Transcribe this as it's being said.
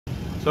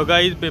So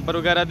guys paper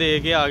वगैरह दे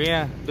के आ गए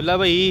हैं। दुल्ला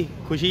भाई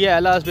खुशी है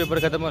लास्ट पेपर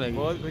खत्म होने की?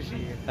 बहुत खुशी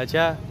है।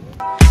 अच्छा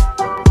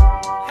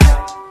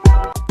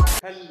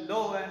हेलो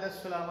एंड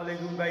अस्सलाम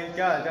वालेकुम गाइस,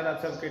 क्या हाल चाल आप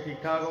सबके? ठीक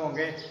ठाक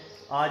होंगे।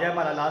 आज है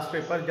हमारा लास्ट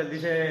पेपर, जल्दी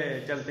से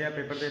चलते हैं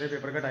पेपर देने।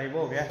 पेपर का टाइम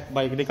हो गया,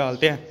 बाइक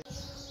निकालते हैं।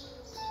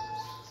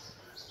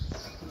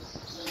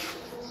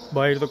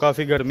 बाइक तो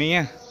काफ़ी गर्मी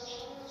है,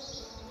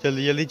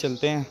 जल्दी जल्दी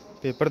चलते हैं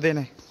पेपर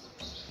देने।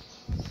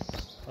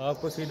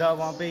 आपको सीधा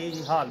वहाँ पे ही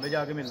हाल में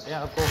जाके मिलते हैं।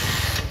 आपको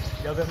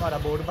जब हमारा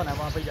बोर्ड बना है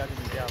वहाँ पे जाके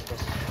मिलते हैं आपको।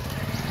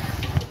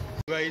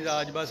 गाइस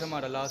आज बस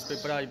हमारा लास्ट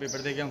पेपर, आज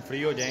पेपर दे के हम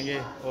फ्री हो जाएंगे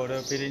और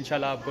फिर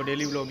इंशाल्लाह आपको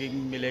डेली व्लॉगिंग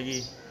मिलेगी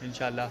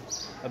इंशाल्लाह।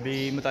 अभी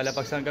मुताला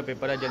पाकिस्तान का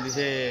पेपर है, जल्दी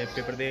से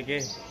पेपर दे के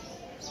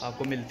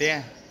आपको मिलते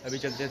हैं। अभी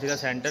चलते हैं सीधा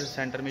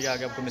सेंटर में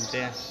जाके आपको मिलते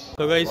हैं।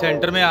 तो गाइस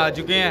सेंटर में आ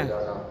चुके हैं,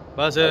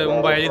 बस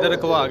मोबाइल इधर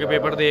रखवा के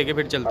पेपर दे के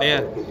फिर चलते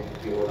हैं।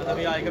 बस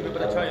अभी आज का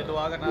पेपर अच्छा हो जाए,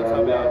 दुआ करना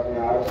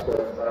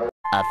सब।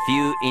 A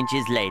few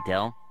inches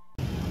later.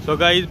 So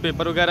guys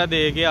paper वगैरह दे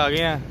के आ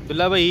गए हैं।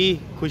 दुल्ला भाई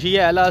खुशी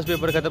है लास्ट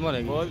पेपर खत्म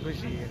होने की? बहुत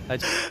खुशी है।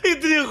 अच्छा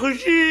इतनी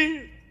खुशी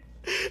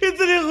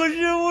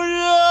मुझे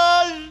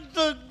आज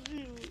तक।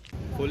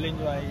 फुल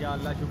इंजॉय या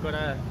अल्लाह शुक्र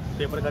है,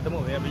 पेपर खत्म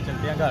हो गए। अभी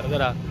चलते हैं घर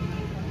जरा।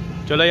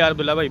 चलो यार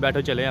दुल्ला भाई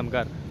बैठो, चले हम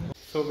घर।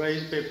 सो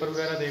गाइस पेपर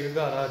वगैरह दे के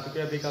घर आ चुके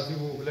हैं। अभी काफ़ी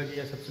भूख लगी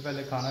है, सबसे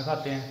पहले खाना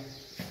खाते हैं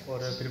और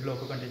फिर ब्लॉग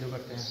को कंटिन्यू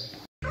करते हैं।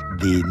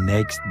 The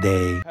next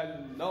day.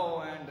 Hello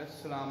and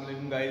अस्सलाम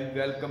वालेकुम guys,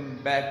 welcome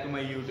back to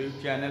my YouTube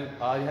channel.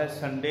 आज है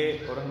संडे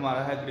और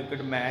हमारा है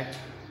क्रिकेट मैच,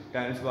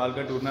 टेनिस बॉल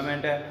का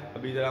टूर्नामेंट है।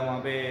 अभी ज़रा वहाँ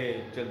पे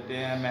चलते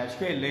हैं मैच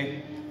खेल लें,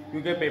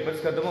 क्योंकि पेपर्स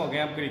ख़त्म हो गए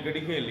हैं, अब क्रिकेट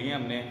ही खेल ली है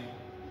हमने।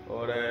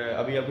 और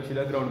अभी आपको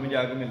सीधा ग्राउंड में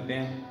जाके मिलते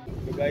हैं।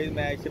 तो गाइस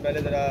मैच से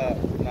पहले ज़रा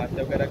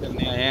नाश्ता वगैरह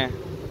करने आए हैं।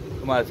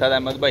 हमारे साथ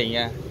अहमद भाई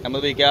हैं।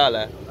 अहमद भाई क्या हाल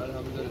है?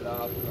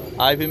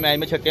 अल्हम्दुलिल्लाह। आज फिर मैच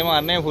में छक्के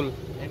मारने हैं फुल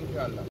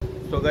इंशाल्लाह।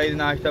 तो गाइस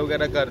नाश्ता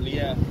वगैरह कर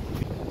लिया है,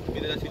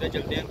 इधर सीधा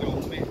चलते हैं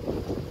ग्राउंड में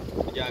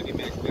जाके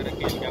मैच वगैरह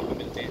खेल के आपको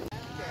मिलते हैं।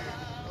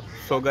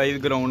 सो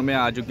गाइस ग्राउंड में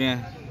आ चुके हैं,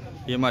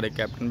 ये हमारे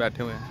कैप्टन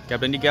बैठे हुए हैं।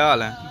 कैप्टन जी क्या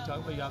हाल है?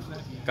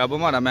 कब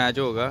हमारा मैच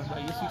होगा?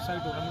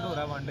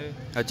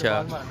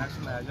 अच्छा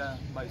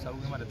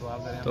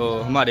तो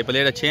हमारे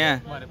प्लेयर अच्छे हैं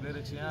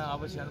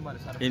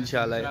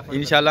इंशाल्लाह।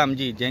 इंशाल्लाह हम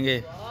जीत जाएंगे।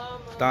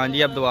 तान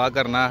जी आप दुआ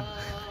करना,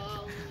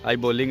 आज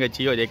बॉलिंग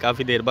अच्छी हो जाए,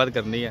 काफ़ी देर बाद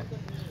करनी है।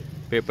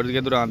 पेपर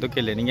के दौरान तो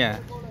खेले नहीं है।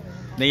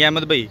 नहीं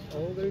अहमद भाई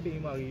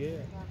टीम आ गई है।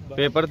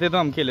 पेपर थे तो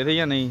हम खेले थे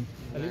या नहीं?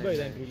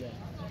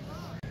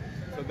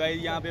 तो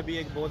गाइस यहाँ पे अभी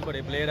एक बहुत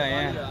बड़े प्लेयर आए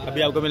हैं,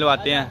 अभी आपको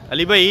मिलवाते हैं।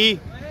 अली भाई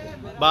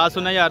बात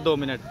सुना यार 2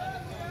 मिनट।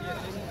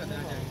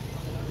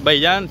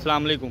 भाईजान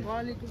सलाम अलैकुम,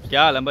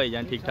 क्या हाल है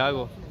भाईजान? ठीक ठाक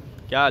हो?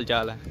 क्या हाल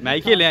चाल है?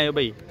 मैच खेले आए हो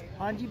भाई?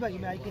 हाँ जी भाई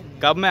मैच खेलने।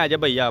 कब मैच है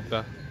भैया आपका?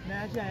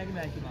 मैच आएगा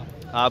मैच।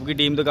 आपकी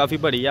टीम तो काफ़ी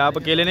बड़ी है, आप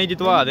अकेले नहीं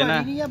जितवा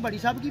देना। बड़ी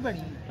साहब की बड़ी।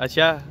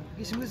 अच्छा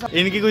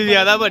इनकी कुछ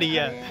ज़्यादा बड़ी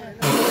है।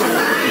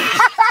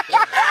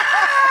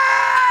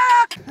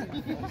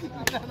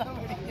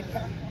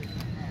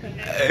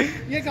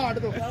 ये काट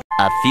दो।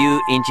 A few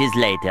inches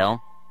later.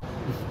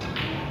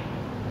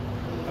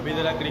 अभी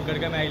ज़रा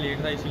क्रिकेट का मैच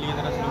लेट था, इसीलिए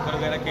ज़रा स्नूकर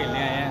वगैरह खेलने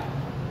आए हैं।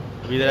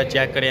 अभी ज़रा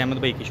चेक करें अहमद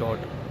भाई की शॉट।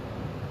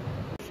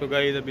 सो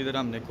गाइस अभी ज़रा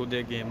हमने खुद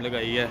एक गेम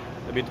लगाई है,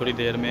 अभी थोड़ी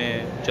देर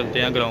में चलते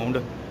हैं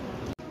ground.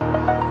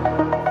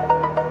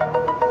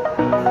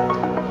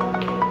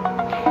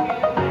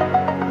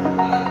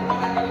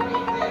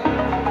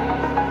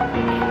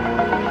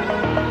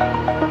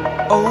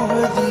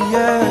 Over the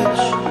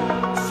edge,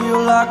 feel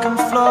like I'm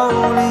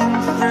floating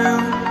through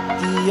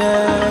the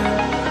air.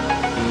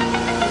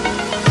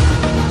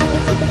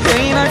 The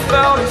pain I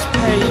felt is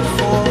paid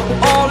for,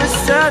 all is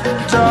said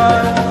and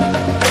done.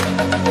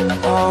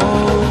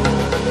 Oh,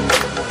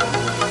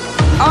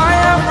 I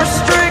am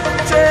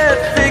restricted,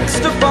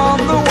 fixed upon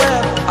the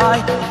web. I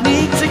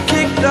need to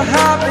kick the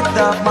habit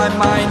that my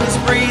mind is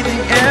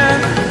breathing in.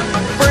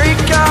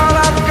 Break out,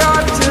 I've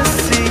got to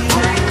see.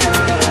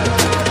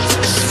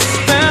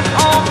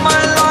 All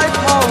my life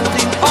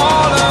holding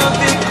all of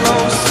it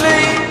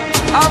closely.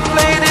 I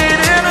played it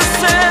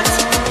innocent,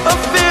 a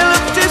feel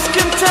of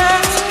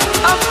discontent.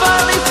 I'm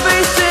finally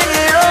facing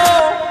it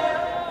all,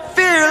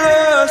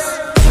 fearless.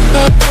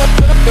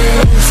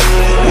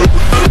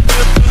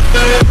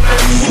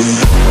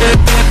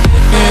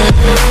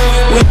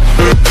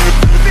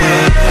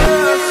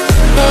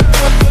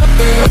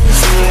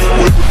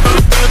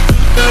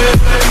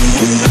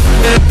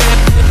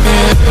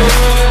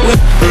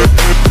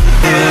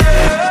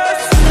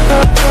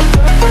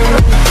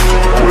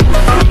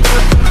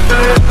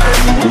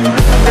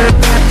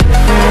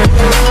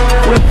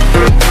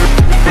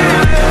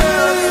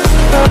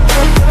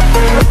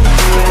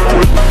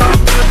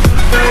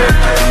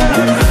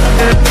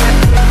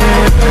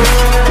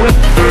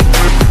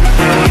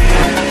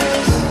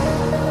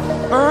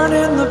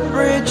 Burning the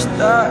bridge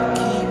that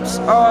keeps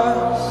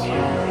us.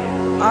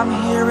 I'm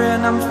here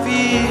and I'm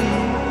feeling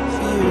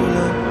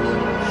fearless.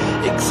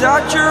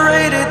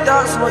 Exaggerated,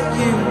 that's what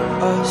you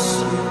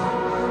assume.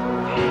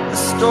 The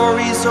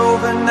story's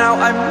over now,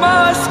 I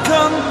must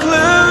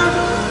conclude.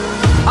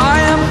 I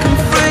am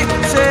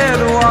conflicted,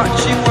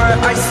 watching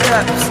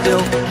step,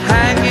 still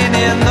hanging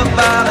in the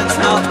balance.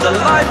 Not the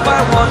life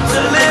I want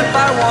to live,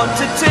 I want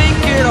to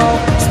take it all.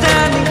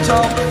 Standing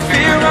tall,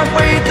 fear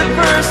outweighed the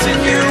person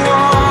you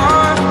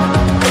are.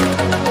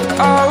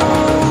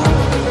 Oh,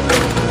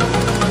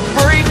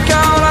 break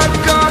out, I've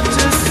got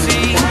to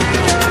see.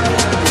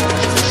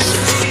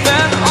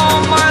 Spent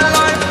all my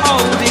life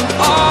holding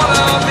all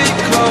of it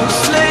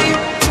closely.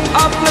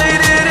 I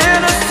played it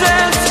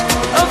innocent,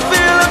 a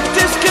feel of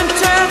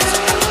discontent.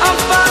 I'm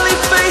finally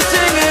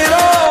facing it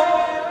all,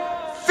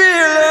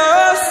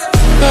 fearless.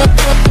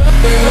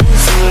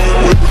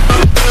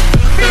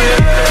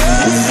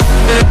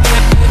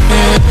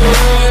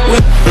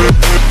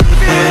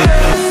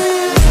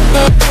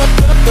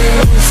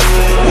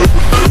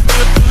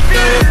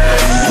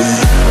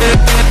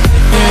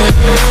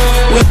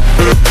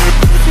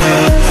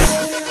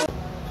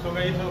 तो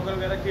गई सोकर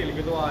वगैरह खेल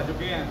के तो आ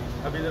चुके हैं।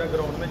 अभी ज़रा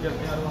ग्राउंड में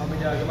चलते हैं और वहाँ पे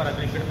जाके हमारा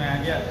क्रिकेट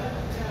मैच है,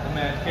 तो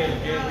मैच खेल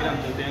के फिर हम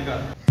चलते हैं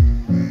घर।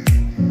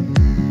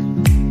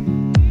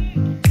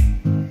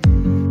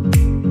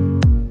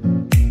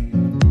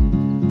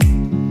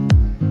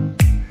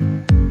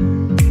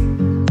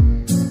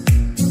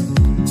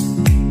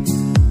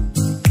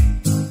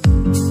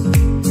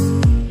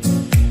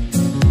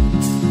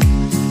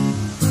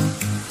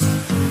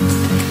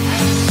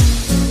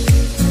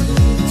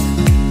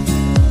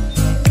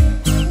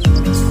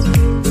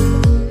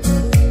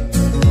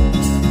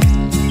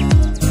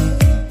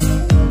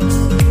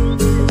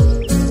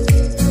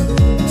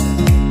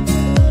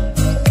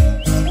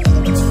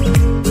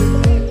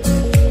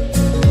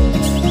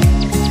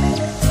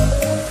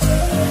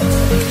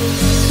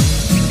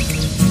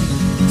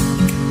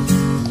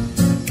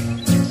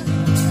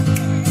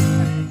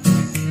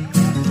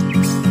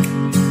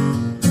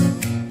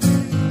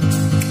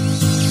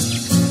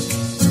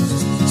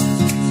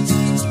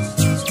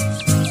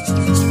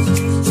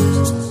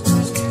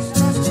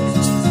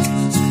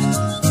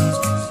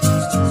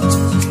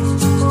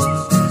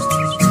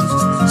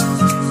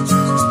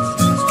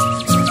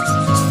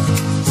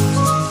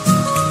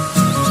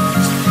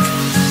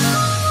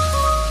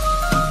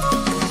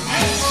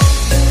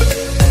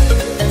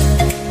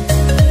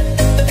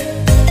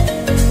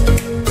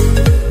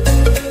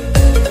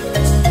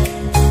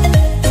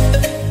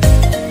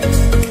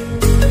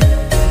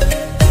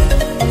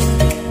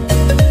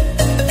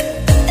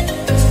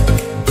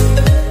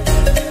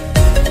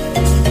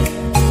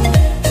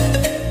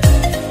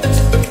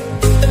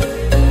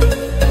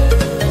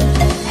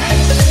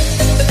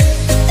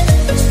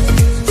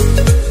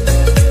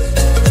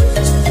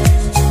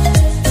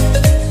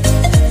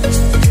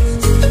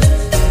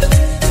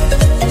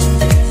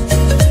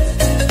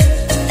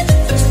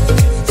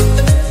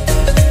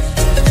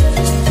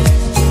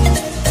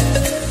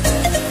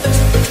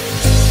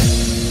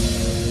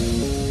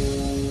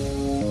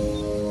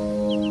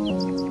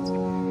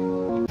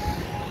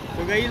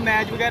 गई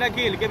मैच वगैरह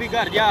खेल के भी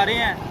घर जा रहे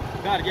हैं,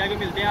 घर जाके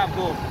मिलते हैं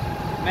आपको।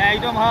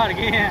 मैच तो हम हार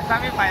गए हैं,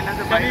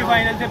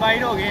 सेमीफाइनल से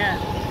बाहर हो गए हैं।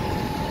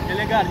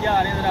 चले घर जा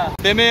रहे हैं जरा।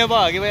 ते मैं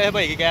भाग गए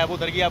भाई की कैब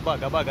उतर गई, अब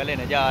भागा भागा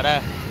लेने जा रहा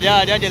है।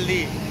 जा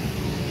जल्दी।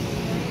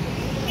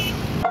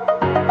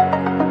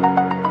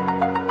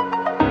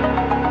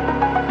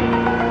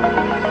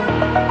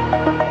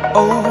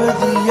 Over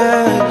the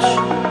edge,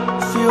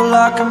 feel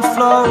like I'm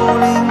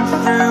floating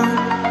through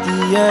the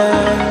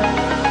air.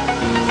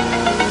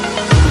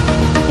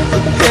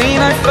 The pain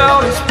I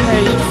felt is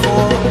paid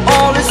for,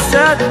 all is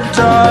said and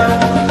done.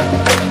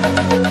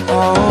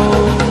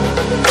 Oh,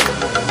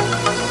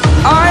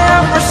 I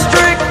am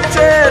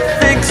restricted,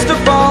 fixed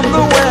upon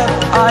the web.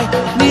 I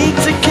need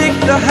to kick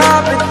the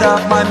habit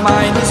that my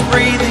mind is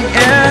breathing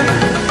in.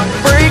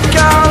 Break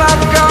out,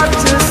 I've got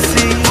to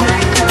see.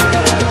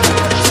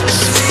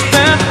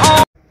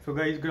 तो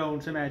guys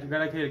ground से match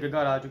वगैरह खेल के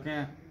घर आ चुके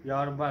हैं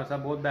यार। भाई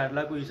साहब बहुत बैड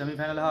लक हुई,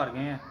 सेमीफाइनल हार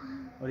गए हैं।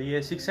 और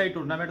ये 6 साइड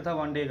टूर्नामेंट था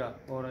 1 डे का,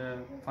 और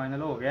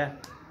फाइनल हो गया है।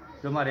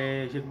 जो हमारे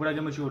शेखपुरा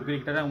के मशहूर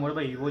क्रिकेटर हैं उमर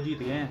भाई, वो जीत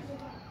गए हैं।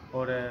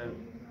 और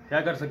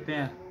क्या कर सकते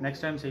हैं,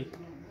 नेक्स्ट टाइम सही।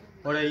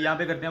 और यहाँ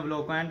पे करते हैं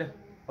व्लॉग को एंड।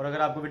 और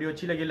अगर आपको वीडियो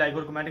अच्छी लगी लाइक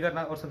और कमेंट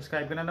करना और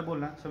सब्सक्राइब करना ना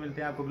भूलना। सो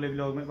मिलते हैं आपको अगले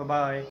व्लॉग में,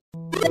 बाय।